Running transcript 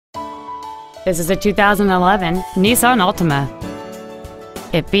This is a 2011 Nissan Altima.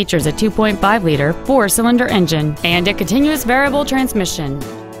 It features a 2.5-liter four-cylinder engine and a continuous variable transmission.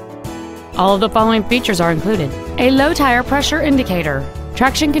 All of the following features are included: a low tire pressure indicator,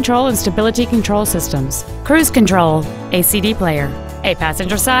 traction control and stability control systems, cruise control, a CD player, a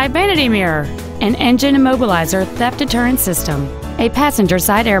passenger side vanity mirror, an engine immobilizer theft deterrent system, a passenger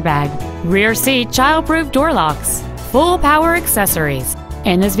side airbag, rear seat child-proof door locks, full power accessories,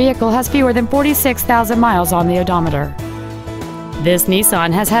 and this vehicle has fewer than 46,000 miles on the odometer. This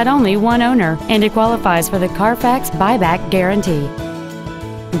Nissan has had only one owner, and it qualifies for the Carfax buyback guarantee.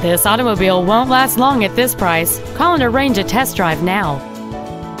 This automobile won't last long at this price. Call and arrange a test drive now.